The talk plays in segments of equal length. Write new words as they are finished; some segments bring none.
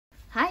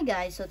Hi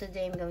guys, so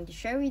today I'm going to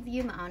share with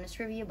you my honest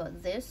review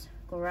about this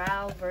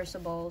Corelle Versa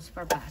bowls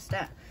for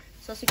pasta.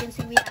 So as you can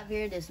see, we have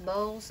here these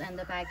bowls, and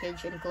the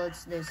package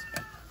includes this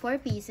 4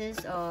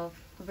 pieces of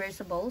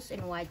Versa bowls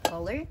in white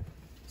color.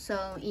 So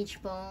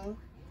each bowl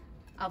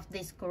of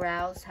these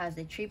Corelles has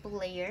a triple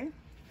layer,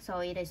 so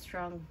it is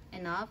strong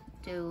enough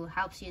to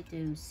helps you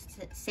to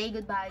say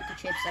goodbye to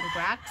chips and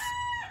cracks.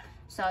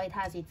 So it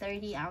has a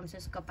 30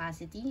 ounces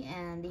capacity,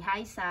 and the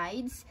high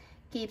sides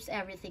keeps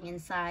everything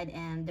inside,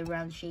 and the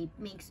round shape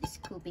makes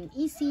scooping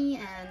easy,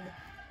 and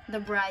the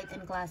bright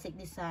and classic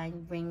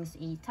design brings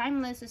a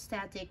timeless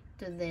aesthetic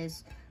to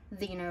this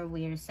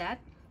dinnerware set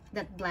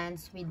that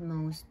blends with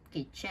most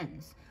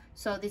kitchens.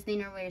 So this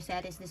dinnerware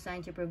set is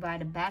designed to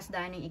provide a best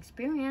dining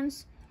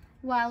experience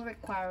while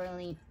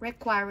requiring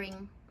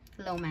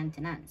low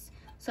maintenance.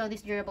 So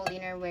this durable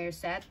dinnerware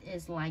set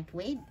is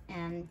lightweight,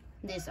 and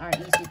these are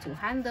easy to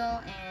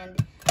handle,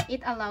 and it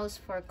allows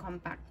for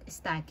compact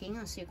stacking,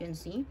 as you can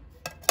see,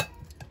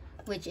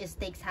 which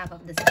takes half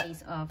of the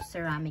space of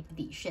ceramic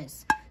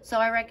dishes. So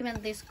I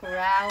recommend this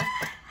Corelle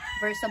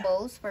Versa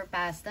bowls for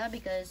pasta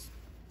because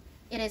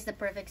it is the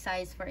perfect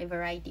size for a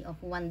variety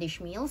of one dish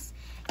meals.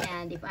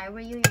 And if I were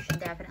you, you should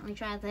definitely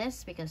try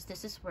this because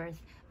this is worth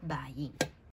buying.